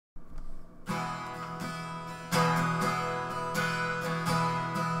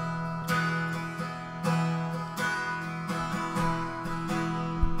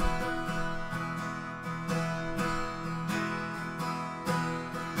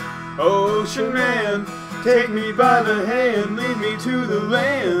Ocean man, take me by the hand, lead me to the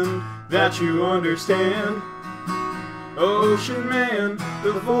land that you understand. Ocean man,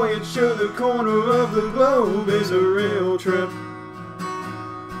 the voyage to the corner of the globe is a real trip.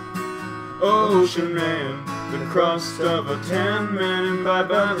 Ocean man, the crust of a tan man imbibed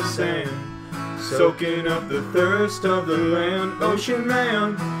by the sand, soaking up the thirst of the land. Ocean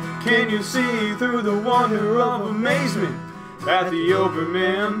man, can you see through the wonder of amazement at the open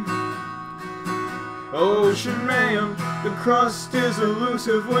man? Ocean man, the crust is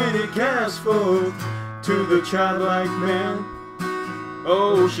elusive when it casts forth to the childlike man.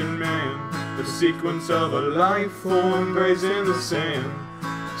 Ocean man, the sequence of a life form grazed in the sand,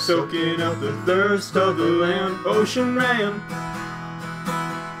 soaking up the thirst of the land. Ocean man,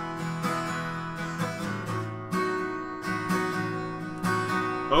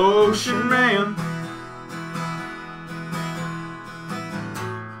 ocean man,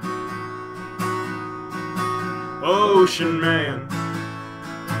 ocean man.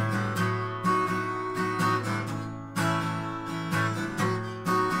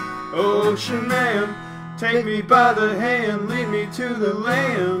 Ocean man, take me by the hand, lead me to the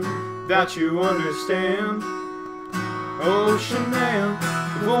land that you understand. Ocean man,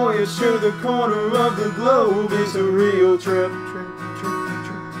 the voyage to the corner of the globe is a real trip.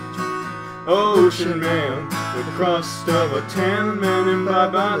 Ocean man, the crust of a tan man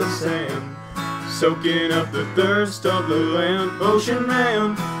imbibed by the sand, soaking up the thirst of the land. Ocean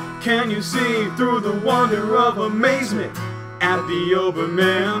man, can you see through the wonder of amazement at the open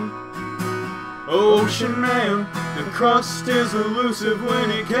man? Ocean man, the crust is elusive when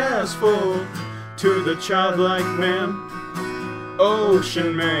it casts forth to the childlike man.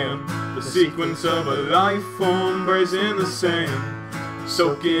 Ocean man, the sequence of a life form grazed in the sand,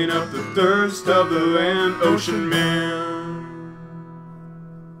 soaking up the thirst of the land. Ocean man.